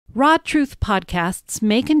Raw Truth podcasts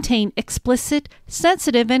may contain explicit,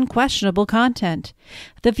 sensitive, and questionable content.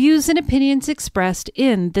 The views and opinions expressed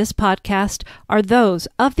in this podcast are those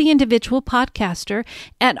of the individual podcaster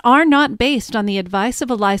and are not based on the advice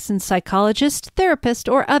of a licensed psychologist, therapist,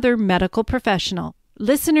 or other medical professional.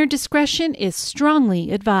 Listener discretion is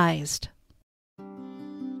strongly advised.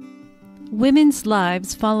 Women's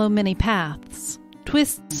lives follow many paths,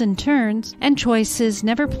 twists and turns, and choices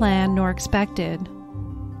never planned nor expected.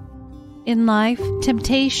 In life,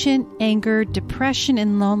 temptation, anger, depression,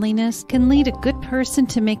 and loneliness can lead a good person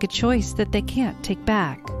to make a choice that they can't take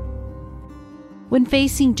back. When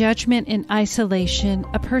facing judgment and isolation,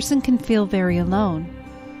 a person can feel very alone.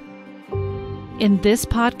 In this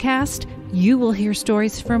podcast, you will hear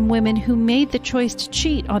stories from women who made the choice to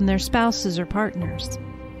cheat on their spouses or partners.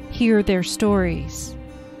 Hear their stories.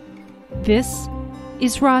 This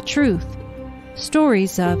is Raw Truth,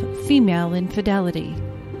 stories of female infidelity.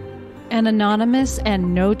 An anonymous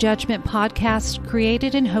and no judgment podcast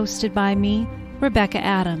created and hosted by me, Rebecca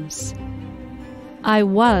Adams. I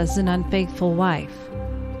was an unfaithful wife.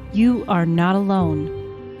 You are not alone.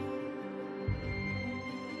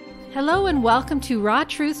 Hello and welcome to Raw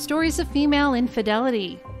Truth, Stories of Female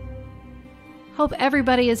Infidelity. Hope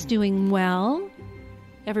everybody is doing well.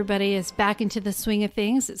 Everybody is back into the swing of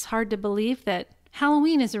things. It's hard to believe that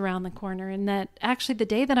Halloween is around the corner and that actually the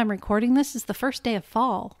day that I'm recording this is the first day of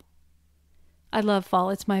fall. I love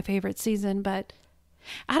fall. It's my favorite season, but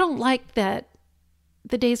I don't like that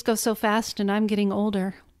the days go so fast and I'm getting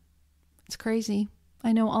older. It's crazy.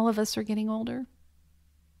 I know all of us are getting older.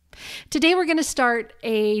 Today we're going to start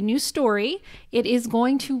a new story. It is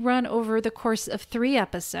going to run over the course of 3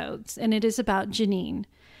 episodes, and it is about Jeannine.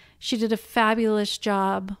 She did a fabulous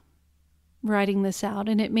job writing this out,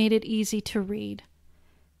 and it made it easy to read.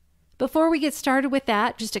 Before we get started with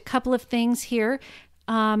that, just a couple of things here.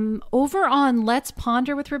 Over on Let's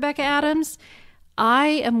Ponder with Rebecca Adams, I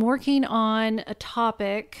am working on a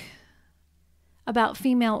topic about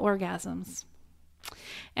female orgasms.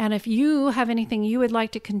 And if you have anything you would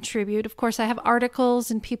like to contribute, of course, I have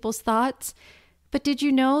articles and people's thoughts. But did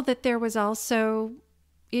you know that there was also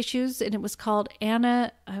issues, and it was called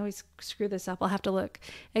I always screw this up. I'll have to look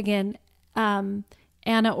again.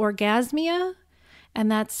 Anorgasmia,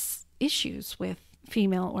 and that's issues with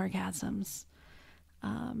female orgasms.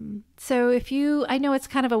 So I know it's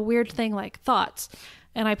kind of a weird thing like thoughts,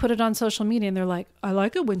 and I put it on social media and they're like, I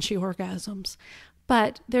like it when she orgasms,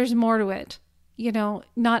 but there's more to it. You know,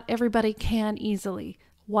 not everybody can easily.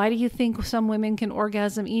 Why do you think some women can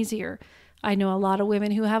orgasm easier? I know a lot of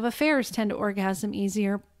women who have affairs tend to orgasm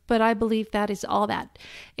easier, but I believe that is all that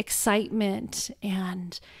excitement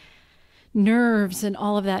and nerves and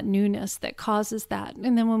all of that newness that causes that.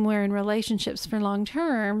 And then when we're in relationships for long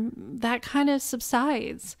term, that kind of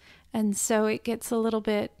subsides. And so it gets a little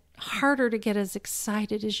bit harder to get as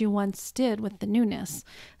excited as you once did with the newness.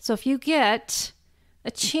 So if you get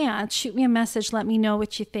a chance, shoot me a message, let me know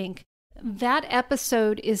what you think. That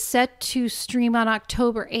episode is set to stream on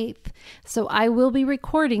October 8th. So I will be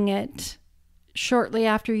recording it shortly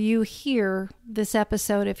after you hear this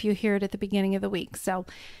episode, if you hear it at the beginning of the week. So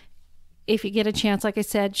if you get a chance, like I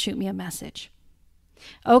said, shoot me a message.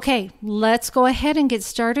 Okay, let's go ahead and get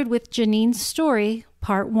started with Jeannine's story,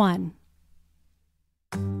 part 1.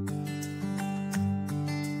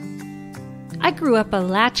 I grew up a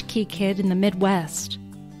latchkey kid in the Midwest.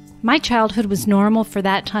 My childhood was normal for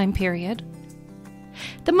that time period.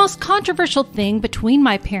 The most controversial thing between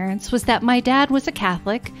my parents was that my dad was a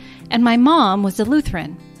Catholic and my mom was a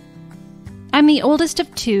Lutheran. I'm the oldest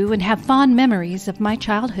of 2 and have fond memories of my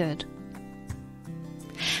childhood.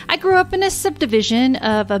 I grew up in a subdivision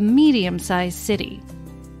of a medium-sized city.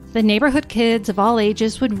 The neighborhood kids of all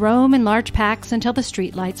ages would roam in large packs until the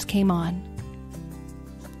streetlights came on.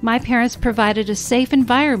 My parents provided a safe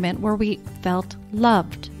environment where we felt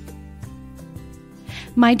loved.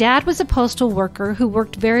 My dad was a postal worker who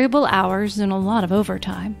worked variable hours and a lot of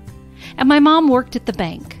overtime, and my mom worked at the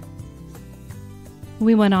bank.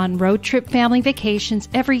 We went on road trip family vacations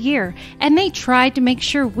every year, and they tried to make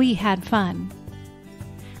sure we had fun.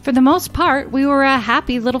 For the most part, we were a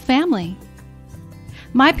happy little family.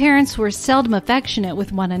 My parents were seldom affectionate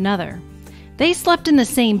with one another. They slept in the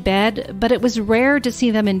same bed, but it was rare to see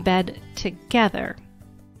them in bed together.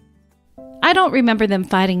 I don't remember them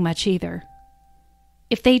fighting much either.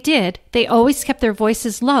 If they did, they always kept their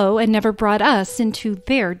voices low and never brought us into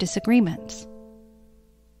their disagreements.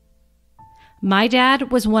 My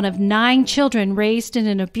dad was one of 9 children raised in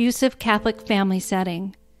an abusive Catholic family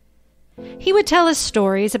setting. He would tell us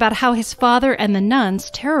stories about how his father and the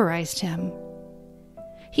nuns terrorized him.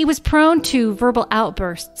 He was prone to verbal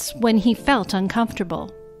outbursts when he felt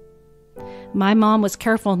uncomfortable. My mom was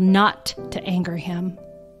careful not to anger him.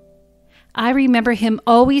 I remember him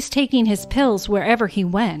always taking his pills wherever he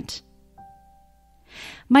went.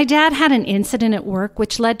 My dad had an incident at work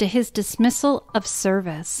which led to his dismissal of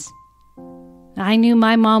service. I knew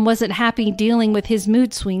my mom wasn't happy dealing with his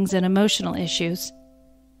mood swings and emotional issues.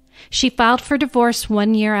 She filed for divorce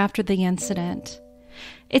 1 year after the incident.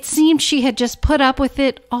 It seemed she had just put up with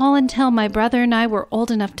it all until my brother and I were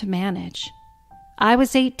old enough to manage. I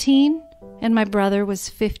was 18 and my brother was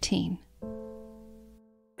 15.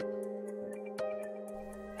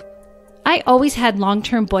 I always had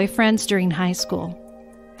long-term boyfriends during high school.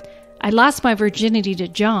 I lost my virginity to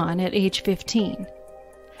John at age 15.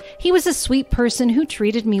 He was a sweet person who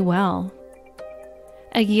treated me well.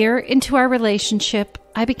 A year into our relationship,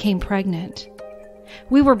 I became pregnant.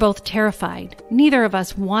 We were both terrified. Neither of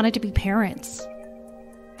us wanted to be parents.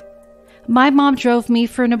 My mom drove me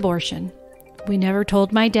for an abortion. We never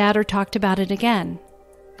told my dad or talked about it again.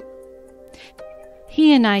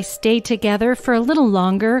 He and I stayed together for a little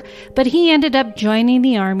longer, but he ended up joining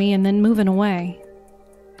the army and then moving away.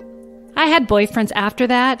 I had boyfriends after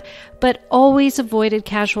that, but always avoided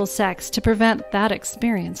casual sex to prevent that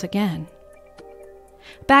experience again.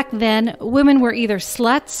 Back then, women were either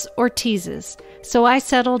sluts or teases, so I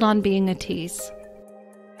settled on being a tease.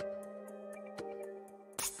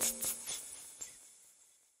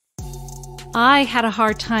 I had a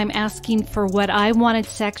hard time asking for what I wanted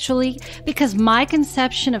sexually because my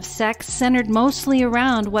conception of sex centered mostly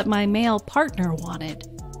around what my male partner wanted.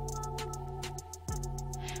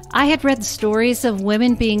 I had read stories of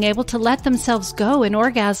women being able to let themselves go and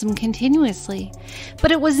orgasm continuously,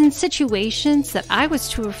 but it was in situations that I was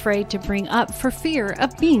too afraid to bring up for fear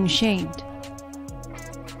of being shamed.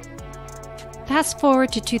 Fast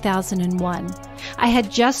forward to 2001. I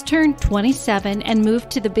had just turned 27 and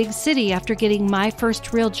moved to the big city after getting my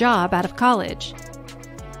first real job out of college.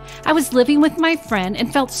 I was living with my friend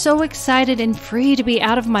and felt so excited and free to be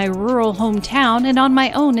out of my rural hometown and on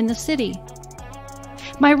my own in the city.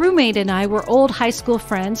 My roommate and I were old high school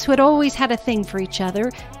friends who had always had a thing for each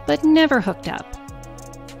other, but never hooked up.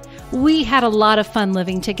 We had a lot of fun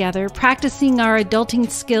living together, practicing our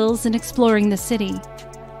adulting skills and exploring the city.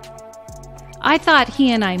 I thought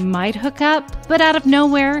he and I might hook up, but out of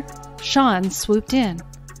nowhere, Sean swooped in.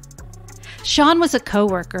 Sean was a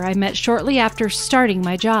coworker I met shortly after starting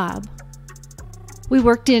my job. We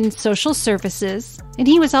worked in social services, and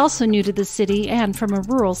he was also new to the city and from a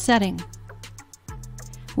rural setting.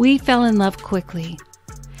 We fell in love quickly.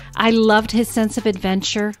 I loved his sense of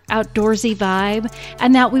adventure, outdoorsy vibe,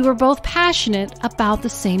 and that we were both passionate about the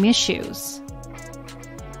same issues.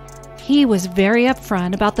 He was very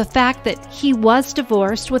upfront about the fact that he was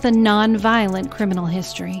divorced with a non-violent criminal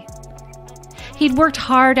history. He'd worked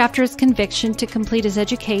hard after his conviction to complete his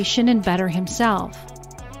education and better himself.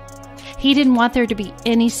 He didn't want there to be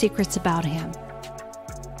any secrets about him.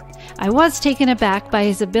 I was taken aback by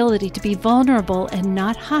his ability to be vulnerable and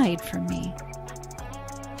not hide from me.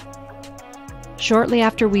 Shortly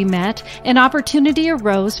after we met, an opportunity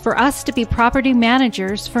arose for us to be property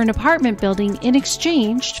managers for an apartment building in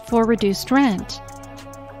exchange for reduced rent.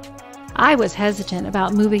 I was hesitant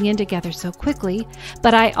about moving in together so quickly,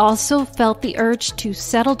 but I also felt the urge to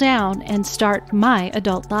settle down and start my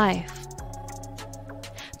adult life.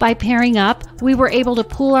 By pairing up, we were able to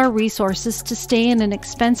pool our resources to stay in an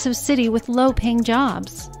expensive city with low-paying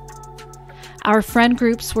jobs. Our friend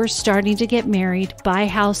groups were starting to get married, buy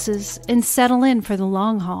houses, and settle in for the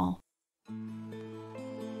long haul.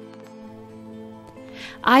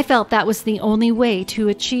 I felt that was the only way to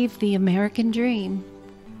achieve the American dream.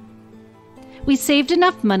 We saved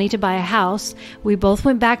enough money to buy a house, we both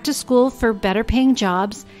went back to school for better-paying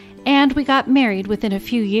jobs, and we got married within a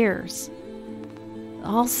few years.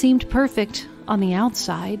 All seemed perfect on the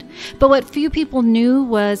outside, but what few people knew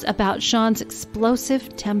was about Sean's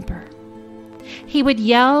explosive temper. He would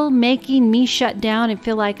yell, making me shut down and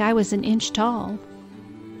feel like I was an inch tall.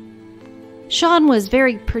 Sean was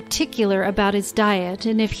very particular about his diet,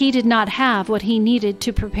 and if he did not have what he needed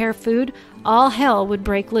to prepare food, all hell would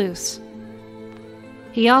break loose.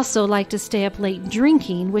 He also liked to stay up late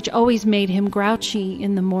drinking, which always made him grouchy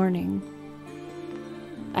in the morning.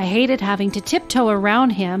 I hated having to tiptoe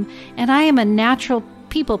around him, and I am a natural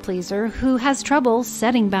people pleaser who has trouble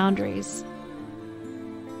setting boundaries.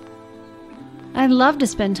 I love to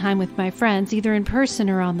spend time with my friends, either in person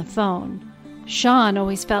or on the phone. Sean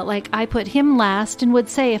always felt like I put him last and would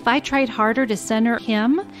say if I tried harder to center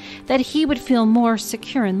him, that he would feel more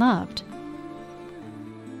secure and loved.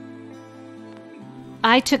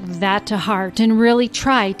 I took that to heart and really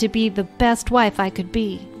tried to be the best wife I could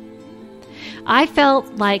be. I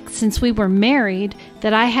felt like since we were married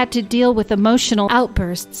that I had to deal with emotional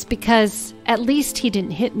outbursts because at least he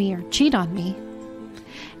didn't hit me or cheat on me.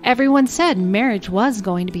 Everyone said marriage was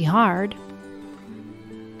going to be hard.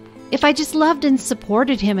 If I just loved and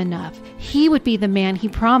supported him enough, he would be the man he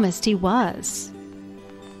promised he was.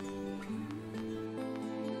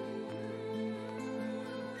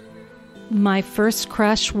 My first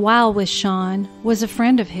crush while with Sean was a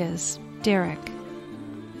friend of his, Derek.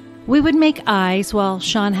 We would make eyes while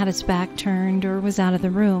Sean had his back turned or was out of the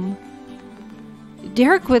room.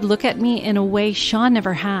 Derek would look at me in a way Sean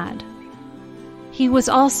never had. He was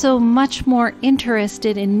also much more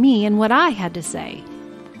interested in me and what I had to say.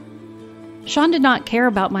 Sean did not care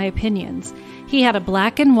about my opinions. He had a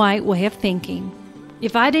black and white way of thinking.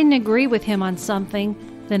 If I didn't agree with him on something,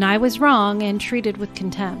 then I was wrong and treated with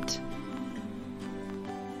contempt.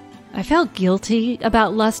 I felt guilty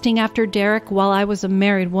about lusting after Derek while I was a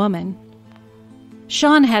married woman.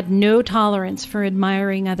 Sean had no tolerance for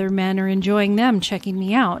admiring other men or enjoying them checking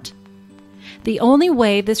me out. The only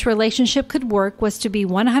way this relationship could work was to be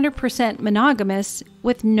 100% monogamous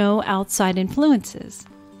with no outside influences.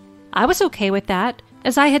 I was okay with that,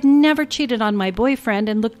 as I had never cheated on my boyfriend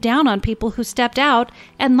and looked down on people who stepped out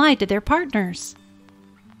and lied to their partners.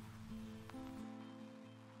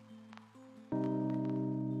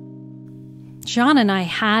 Sean and I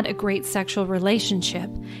had a great sexual relationship.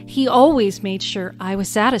 He always made sure I was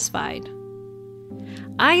satisfied.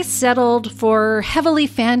 I settled for heavily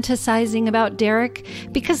fantasizing about Derek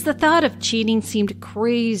because the thought of cheating seemed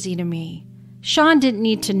crazy to me. Sean didn't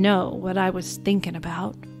need to know what I was thinking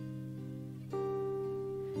about.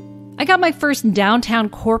 I got my first downtown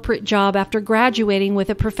corporate job after graduating with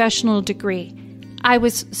a professional degree. I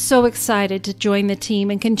was so excited to join the team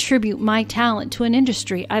and contribute my talent to an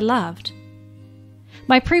industry I loved.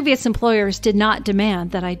 My previous employers did not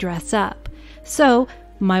demand that I dress up, so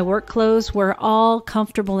my work clothes were all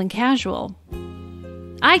comfortable and casual.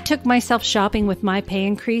 I took myself shopping with my pay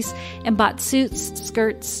increase and bought suits,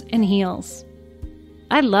 skirts, and heels.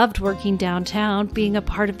 I loved working downtown, being a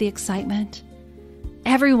part of the excitement.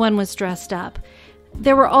 Everyone was dressed up.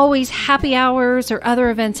 There were always happy hours or other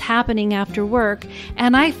events happening after work,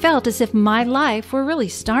 and I felt as if my life were really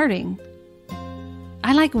starting.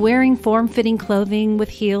 I like wearing form-fitting clothing with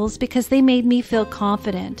heels because they made me feel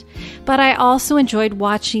confident, but I also enjoyed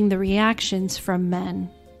watching the reactions from men.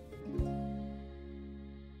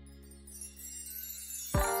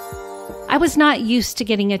 I was not used to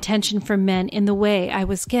getting attention from men in the way I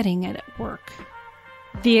was getting it at work.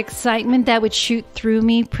 The excitement that would shoot through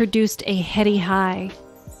me produced a heady high.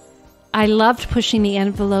 I loved pushing the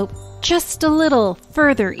envelope just a little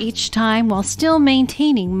further each time while still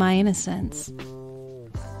maintaining my innocence.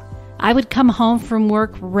 I would come home from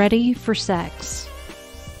work ready for sex.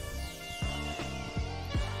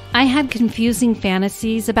 I had confusing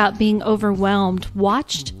fantasies about being overwhelmed,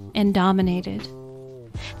 watched, and dominated.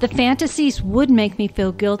 The fantasies would make me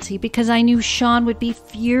feel guilty because I knew Sean would be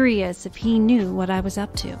furious if he knew what I was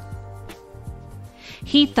up to.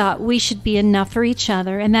 He thought we should be enough for each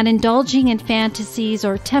other and that indulging in fantasies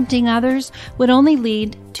or tempting others would only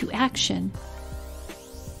lead to action.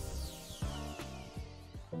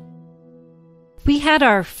 We had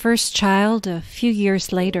our first child a few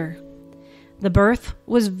years later. The birth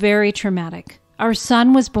was very traumatic. Our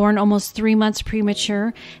son was born almost 3 months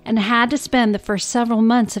premature and had to spend the first several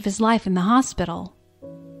months of his life in the hospital.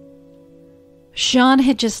 Sean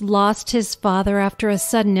had just lost his father after a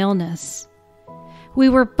sudden illness. We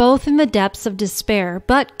were both in the depths of despair,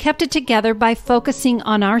 but kept it together by focusing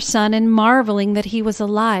on our son and marveling that he was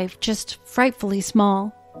alive, just frightfully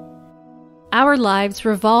small. Our lives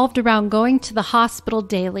revolved around going to the hospital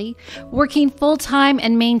daily, working full-time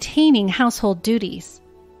and maintaining household duties.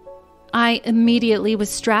 I immediately was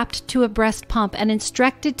strapped to a breast pump and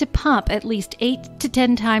instructed to pump at least 8 to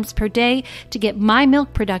 10 times per day to get my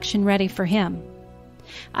milk production ready for him.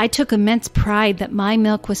 I took immense pride that my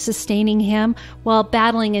milk was sustaining him while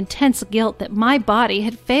battling intense guilt that my body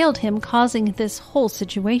had failed him, causing this whole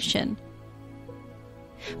situation.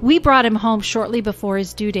 We brought him home shortly before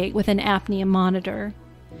his due date with an apnea monitor.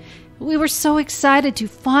 We were so excited to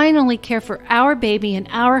finally care for our baby in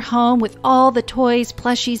our home with all the toys,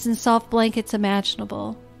 plushies, and soft blankets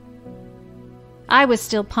imaginable. I was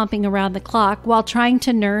still pumping around the clock while trying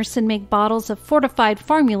to nurse and make bottles of fortified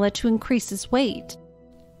formula to increase his weight.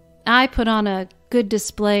 I put on a good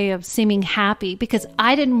display of seeming happy because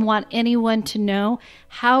I didn't want anyone to know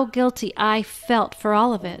how guilty I felt for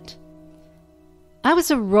all of it. I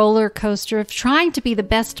was a roller coaster of trying to be the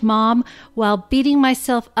best mom while beating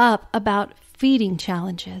myself up about feeding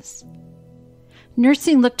challenges.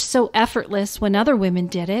 Nursing looked so effortless when other women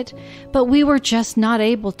did it, but we were just not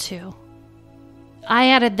able to. I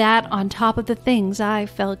added that on top of the things I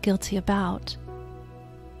felt guilty about.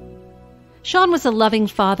 Sean was a loving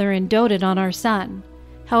father and doted on our son.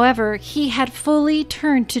 However, he had fully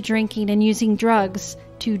turned to drinking and using drugs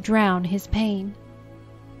to drown his pain.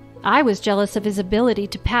 I was jealous of his ability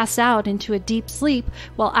to pass out into a deep sleep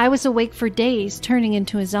while I was awake for days, turning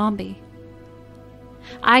into a zombie.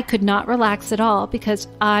 I could not relax at all because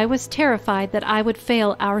I was terrified that I would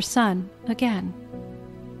fail our son again.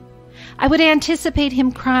 I would anticipate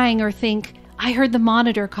him crying or think, I heard the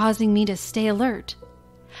monitor causing me to stay alert.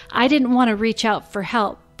 I didn't want to reach out for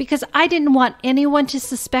help because I didn't want anyone to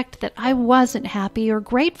suspect that I wasn't happy or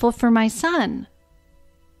grateful for my son.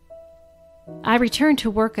 I returned to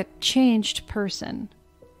work a changed person.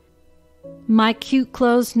 My cute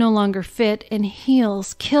clothes no longer fit and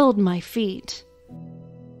heels killed my feet.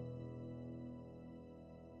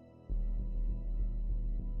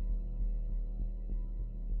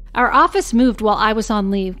 Our office moved while I was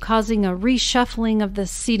on leave, causing a reshuffling of the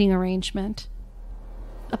seating arrangement.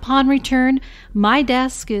 Upon return, my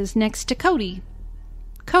desk is next to Cody.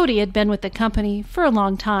 Cody had been with the company for a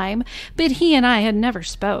long time, but he and I had never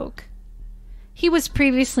spoke. He was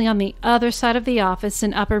previously on the other side of the office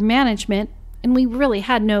in upper management, and we really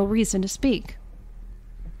had no reason to speak.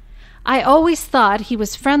 I always thought he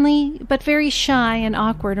was friendly, but very shy and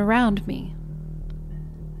awkward around me.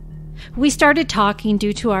 We started talking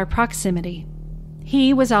due to our proximity.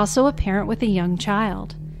 He was also a parent with a young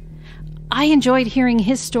child. I enjoyed hearing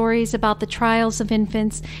his stories about the trials of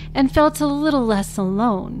infants and felt a little less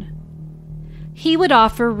alone. He would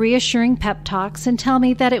offer reassuring pep talks and tell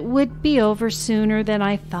me that it would be over sooner than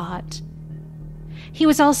I thought. He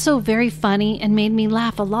was also very funny and made me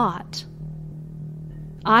laugh a lot.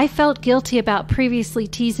 I felt guilty about previously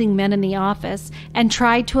teasing men in the office and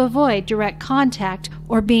tried to avoid direct contact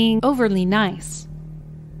or being overly nice.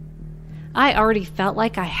 I already felt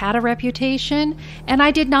like I had a reputation, and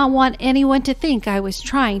I did not want anyone to think I was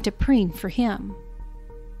trying to preen for him.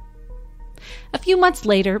 A few months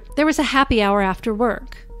later, there was a happy hour after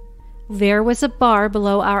work. There was a bar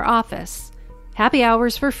below our office. Happy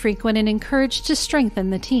hours were frequent and encouraged to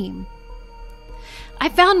strengthen the team. I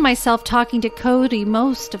found myself talking to Cody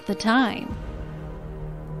most of the time.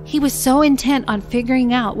 He was so intent on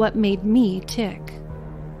figuring out what made me tick.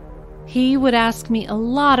 He would ask me a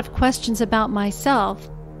lot of questions about myself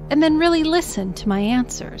and then really listen to my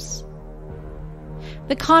answers.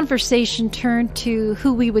 The conversation turned to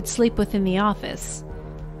who we would sleep with in the office.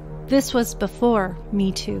 This was before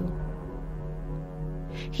Me Too.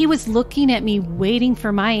 He was looking at me, waiting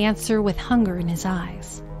for my answer with hunger in his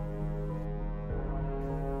eyes.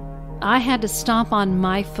 I had to stomp on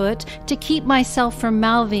my foot to keep myself from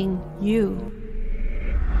mouthing, "You."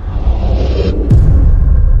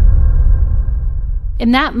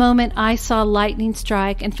 In that moment, I saw lightning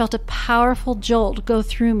strike and felt a powerful jolt go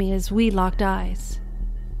through me as we locked eyes.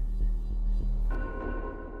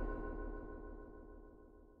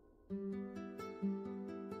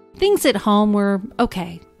 Things at home were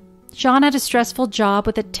okay. Sean had a stressful job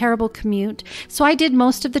with a terrible commute, so I did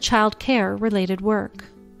most of the child care-related work.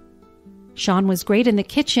 Sean was great in the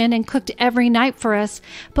kitchen and cooked every night for us,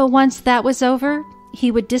 but once that was over, he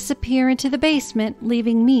would disappear into the basement,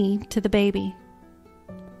 leaving me to the baby.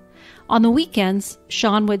 On the weekends,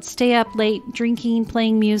 Sean would stay up late drinking,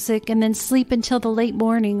 playing music, and then sleep until the late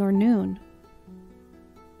morning or noon.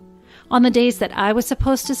 On the days that I was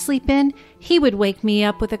supposed to sleep in, he would wake me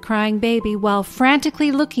up with a crying baby while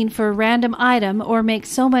frantically looking for a random item or make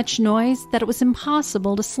so much noise that it was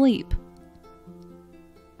impossible to sleep.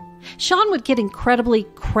 Sean would get incredibly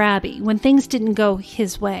crabby when things didn't go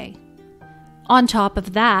his way. On top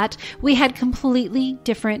of that, we had completely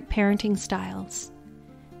different parenting styles.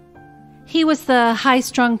 He was the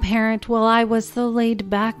high-strung parent while I was the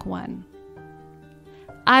laid-back one.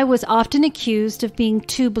 I was often accused of being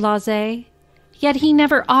too blasé, yet he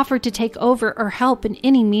never offered to take over or help in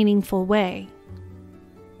any meaningful way.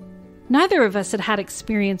 Neither of us had had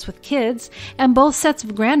experience with kids, and both sets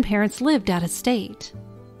of grandparents lived out of state.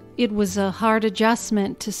 It was a hard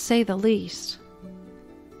adjustment, to say the least.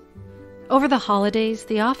 Over the holidays,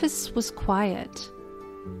 the office was quiet.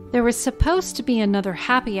 There was supposed to be another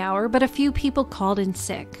happy hour, but a few people called in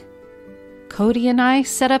sick. Cody and I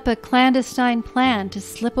set up a clandestine plan to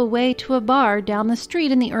slip away to a bar down the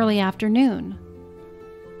street in the early afternoon.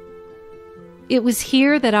 It was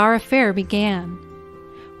here that our affair began.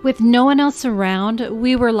 With no one else around,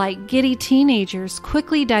 we were like giddy teenagers,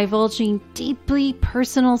 quickly divulging deeply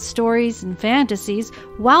personal stories and fantasies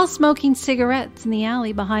while smoking cigarettes in the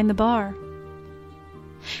alley behind the bar.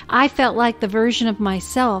 I felt like the version of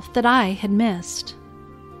myself that I had missed.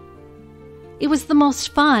 It was the most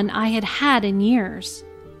fun I had had in years,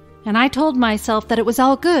 and I told myself that it was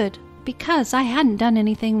all good because I hadn't done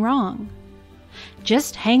anything wrong.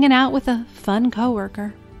 Just hanging out with a fun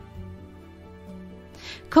coworker.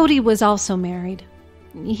 Cody was also married.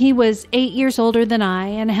 He was 8 years older than I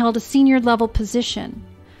and held a senior level position.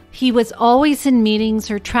 He was always in meetings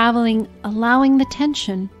or traveling, allowing the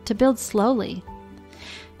tension to build slowly.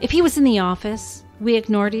 If he was in the office, we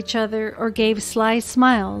ignored each other or gave sly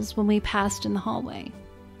smiles when we passed in the hallway.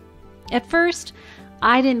 At first,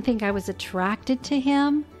 I didn't think I was attracted to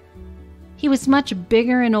him. He was much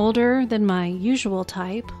bigger and older than my usual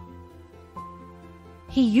type.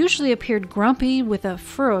 He usually appeared grumpy with a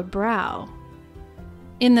furrowed brow.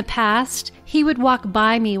 In the past, he would walk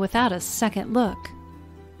by me without a second look.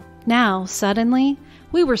 Now, suddenly,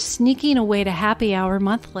 we were sneaking away to happy hour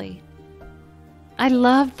monthly. I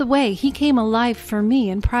loved the way he came alive for me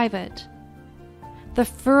in private. The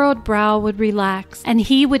furrowed brow would relax, and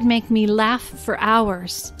he would make me laugh for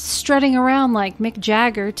hours, strutting around like Mick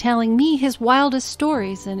Jagger, telling me his wildest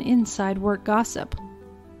stories and inside work gossip.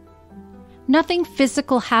 Nothing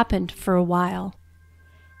physical happened for a while.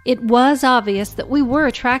 It was obvious that we were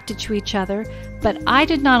attracted to each other, but I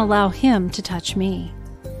did not allow him to touch me.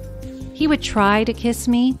 He would try to kiss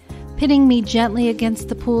me, pitting me gently against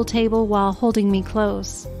the pool table while holding me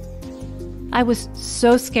close. I was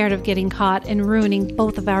so scared of getting caught and ruining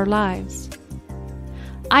both of our lives.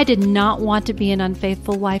 I did not want to be an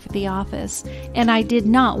unfaithful wife at the office, and I did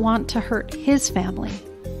not want to hurt his family.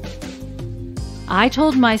 I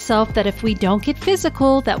told myself that if we don't get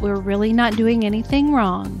physical, that we're really not doing anything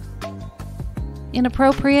wrong.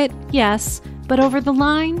 Inappropriate, yes, but over the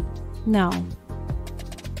line, no.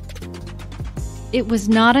 It was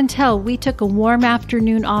not until we took a warm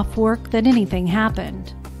afternoon off work that anything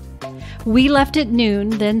happened. We left at noon,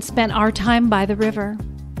 then spent our time by the river.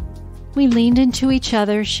 We leaned into each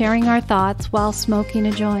other, sharing our thoughts while smoking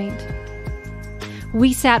a joint.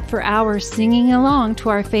 We sat for hours singing along to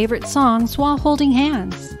our favorite songs while holding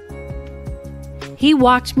hands. He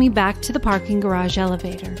walked me back to the parking garage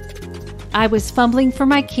elevator. I was fumbling for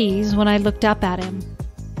my keys when I looked up at him.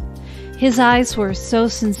 His eyes were so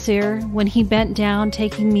sincere when he bent down,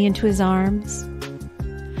 taking me into his arms.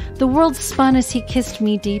 The world spun as he kissed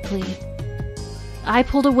me deeply. I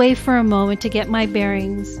pulled away for a moment to get my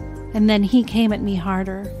bearings, and then he came at me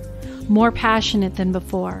harder, more passionate than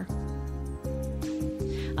before.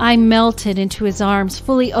 I melted into his arms,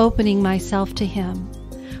 fully opening myself to him.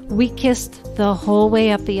 We kissed the whole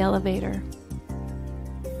way up the elevator.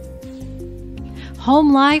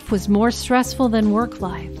 Home life was more stressful than work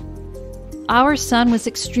life. Our son was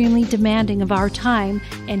extremely demanding of our time,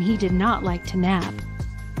 and he did not like to nap.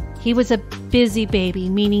 He was a busy baby,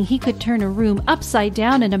 meaning he could turn a room upside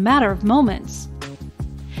down in a matter of moments.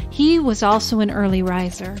 He was also an early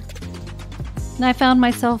riser, and I found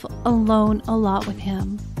myself alone a lot with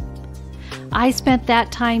him. I spent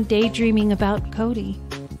that time daydreaming about Cody.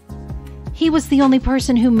 He was the only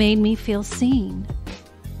person who made me feel seen.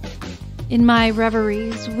 In my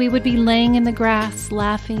reveries, we would be laying in the grass,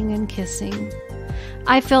 laughing and kissing.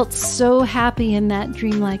 I felt so happy in that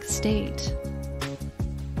dreamlike state.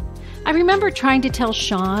 I remember trying to tell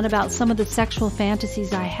Sean about some of the sexual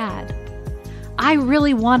fantasies I had. I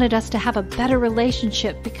really wanted us to have a better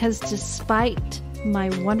relationship because despite my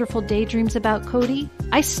wonderful daydreams about Cody,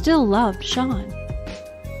 I still loved Sean.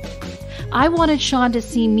 I wanted Sean to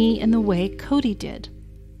see me in the way Cody did.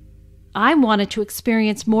 I wanted to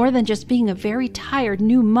experience more than just being a very tired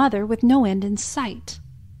new mother with no end in sight.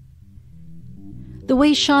 The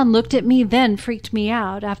way Sean looked at me then freaked me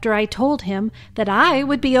out after I told him that I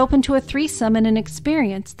would be open to a threesome and an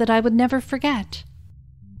experience that I would never forget.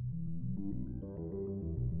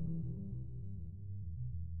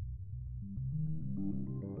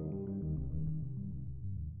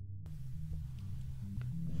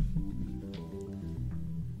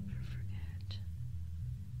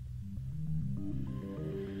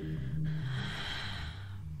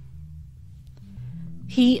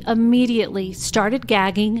 He immediately started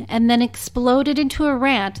gagging and then exploded into a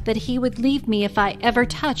rant that he would leave me if I ever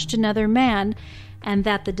touched another man, and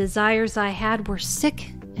that the desires I had were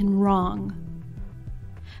sick and wrong.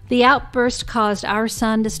 The outburst caused our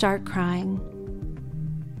son to start crying.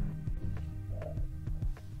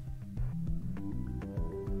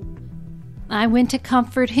 I went to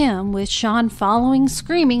comfort him with Sean following,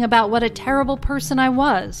 screaming about what a terrible person I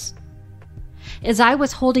was. As I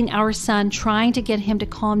was holding our son, trying to get him to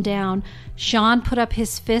calm down, Sean put up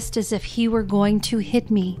his fist as if he were going to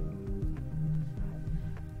hit me.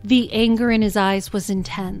 The anger in his eyes was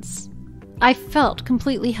intense. I felt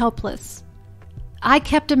completely helpless. I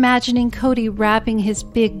kept imagining Cody wrapping his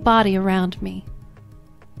big body around me.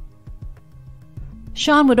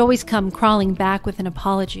 Sean would always come crawling back with an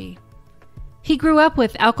apology. He grew up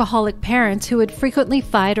with alcoholic parents who would frequently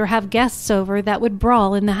fight or have guests over that would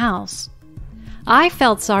brawl in the house. I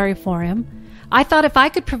felt sorry for him. I thought if I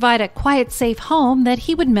could provide a quiet, safe home that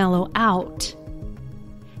he would mellow out.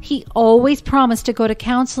 He always promised to go to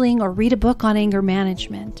counseling or read a book on anger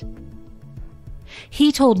management.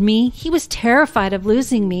 He told me he was terrified of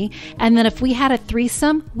losing me and that if we had a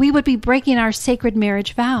threesome, we would be breaking our sacred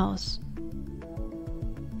marriage vows.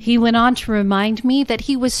 He went on to remind me that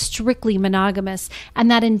he was strictly monogamous and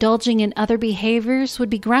that indulging in other behaviors would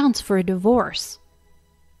be grounds for a divorce.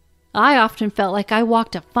 I often felt like I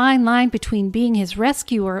walked a fine line between being his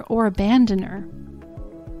rescuer or abandoner.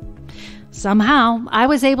 Somehow, I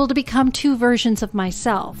was able to become two versions of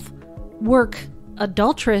myself: work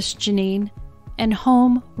adulteress Jeannine and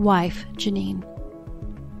home wife Jeannine.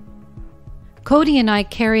 Cody and I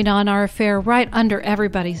carried on our affair right under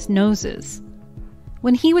everybody's noses.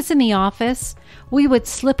 When he was in the office, we would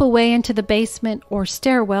slip away into the basement or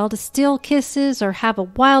stairwell to steal kisses or have a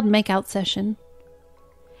wild makeout session.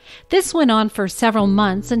 This went on for several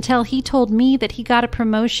months until he told me that he got a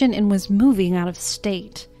promotion and was moving out of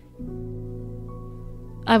state.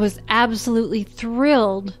 I was absolutely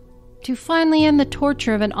thrilled to finally end the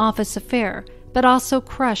torture of an office affair, but also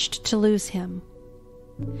crushed to lose him.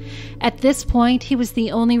 At this point, he was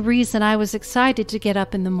the only reason I was excited to get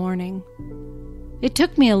up in the morning. It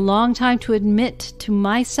took me a long time to admit to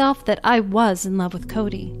myself that I was in love with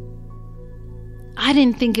Cody. I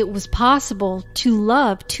didn't think it was possible to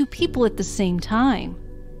love two people at the same time.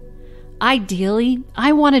 Ideally,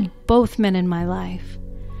 I wanted both men in my life.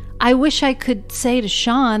 I wish I could say to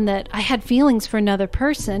Sean that I had feelings for another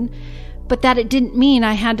person, but that it didn't mean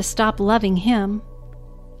I had to stop loving him.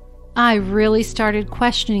 I really started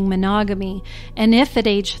questioning monogamy, and if at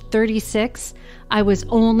age 36, I was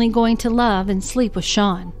only going to love and sleep with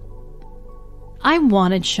Sean. I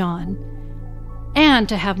wanted Sean, and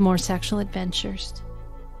to have more sexual adventures.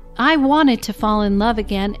 I wanted to fall in love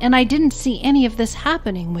again, and I didn't see any of this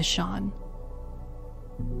happening with Sean.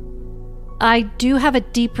 I do have a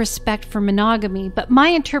deep respect for monogamy, but my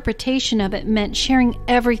interpretation of it meant sharing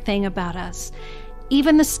everything about us,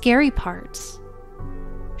 even the scary parts.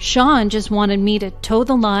 Sean just wanted me to toe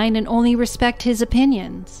the line and only respect his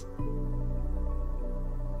opinions.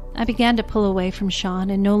 I began to pull away from Sean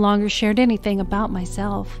and no longer shared anything about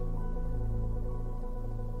myself.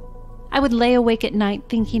 I would lay awake at night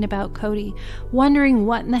thinking about Cody, wondering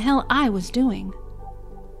what in the hell I was doing.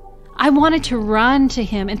 I wanted to run to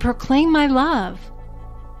him and proclaim my love.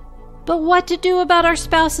 But what to do about our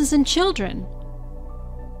spouses and children?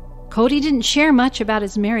 Cody didn't share much about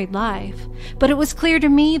his married life, but it was clear to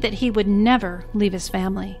me that he would never leave his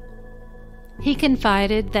family. He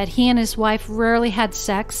confided that he and his wife rarely had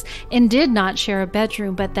sex and did not share a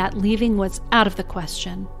bedroom, but that leaving was out of the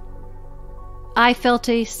question. I felt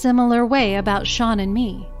a similar way about Sean and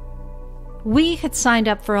me. We had signed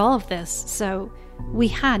up for all of this, so we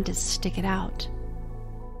had to stick it out.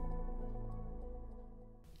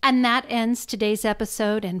 And that ends today's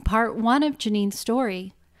episode and part 1 of Jeannine's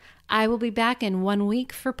story. I will be back in 1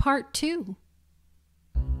 week for part 2.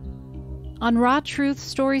 On Raw Truth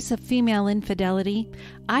Stories of Female Infidelity,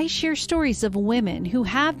 I share stories of women who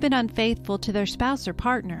have been unfaithful to their spouse or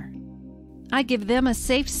partner. I give them a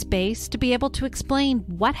safe space to be able to explain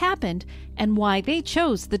what happened and why they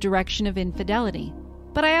chose the direction of infidelity.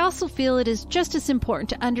 But I also feel it is just as important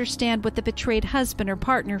to understand what the betrayed husband or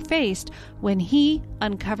partner faced when he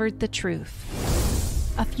uncovered the truth.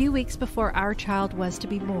 A few weeks before our child was to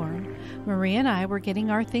be born, Marie and I were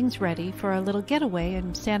getting our things ready for a little getaway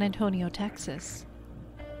in San Antonio, Texas.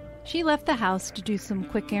 She left the house to do some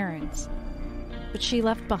quick errands, but she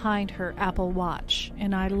left behind her Apple Watch,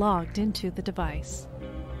 and I logged into the device.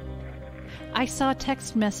 I saw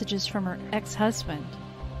text messages from her ex-husband.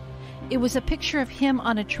 It was a picture of him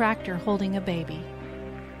on a tractor holding a baby.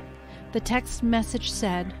 The text message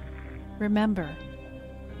said, "Remember."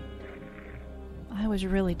 I was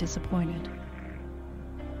really disappointed.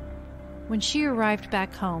 When she arrived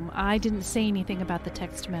back home, I didn't say anything about the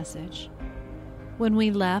text message. When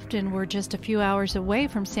we left and were just a few hours away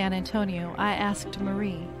from San Antonio, I asked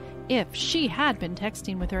Marie if she had been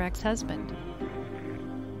texting with her ex-husband.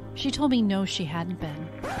 She told me no, she hadn't been.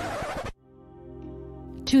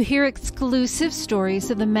 To hear exclusive stories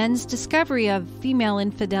of the men's discovery of female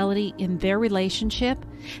infidelity in their relationship,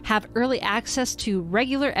 have early access to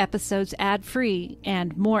regular episodes ad-free,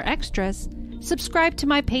 and more extras, subscribe to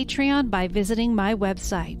my Patreon by visiting my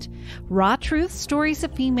website,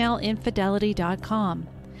 rawtruthstoriesoffemaleinfidelity.com.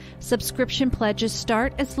 Subscription pledges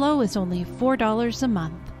start as low as only $4 a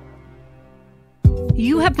month.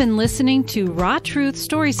 You have been listening to Raw Truth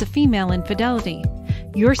Stories of Female Infidelity.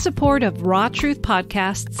 Your support of Raw Truth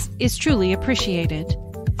podcasts is truly appreciated.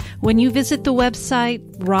 When you visit the website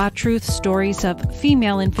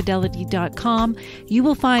rawtruthstoriesoffemaleinfidelity.com, you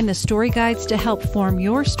will find the story guides to help form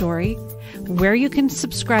your story, where you can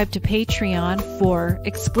subscribe to Patreon for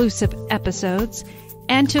exclusive episodes,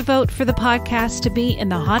 and to vote for the podcast to be in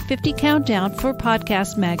the Hot 50 Countdown for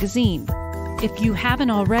Podcast Magazine. If you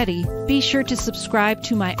haven't already, be sure to subscribe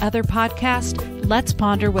to my other podcast, Let's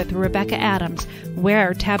Ponder with Rebecca Adams,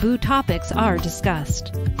 where taboo topics are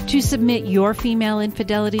discussed. To submit your female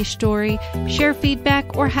infidelity story, share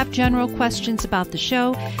feedback, or have general questions about the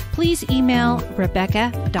show, please email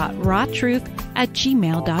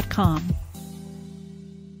rebecca.rawtruth@gmail.com.